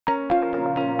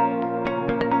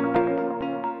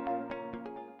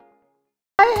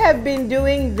have been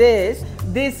doing this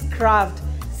craft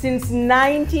since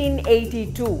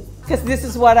 1982, because this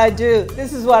is what I do.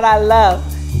 This is what I love.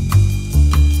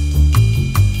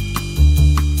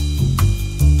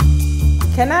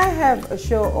 Can I have a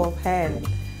show of hands?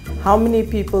 How many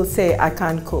people say I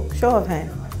can't cook? Show of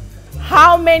hands.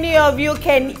 How many of you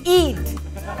can eat?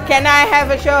 Can I have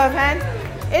a show of hands?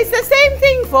 It's the same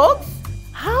thing, folks.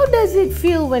 How does it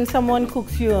feel when someone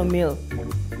cooks you a meal?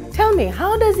 Tell me,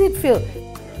 how does it feel?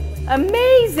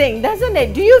 Amazing, doesn't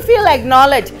it? Do you feel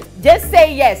acknowledged? Just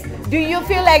say yes. Do you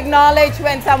feel acknowledged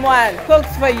when someone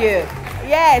cooks for you?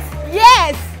 Yes,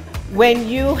 yes. When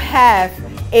you have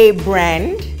a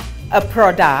brand, a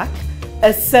product,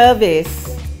 a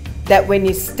service that when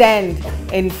you stand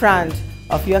in front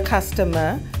of your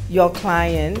customer, your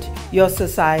client, your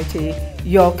society,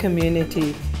 your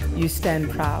community, you stand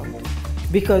proud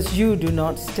because you do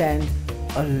not stand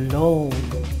alone.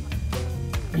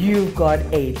 You've got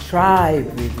a tribe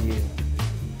with you.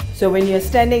 So when you're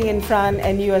standing in front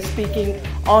and you are speaking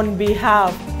on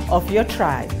behalf of your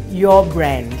tribe, your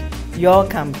brand, your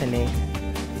company,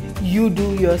 you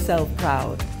do yourself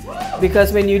proud.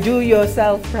 Because when you do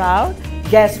yourself proud,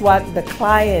 guess what the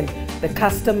client, the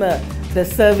customer, the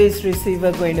service receiver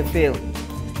are going to feel?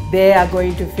 They are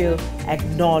going to feel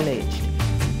acknowledged.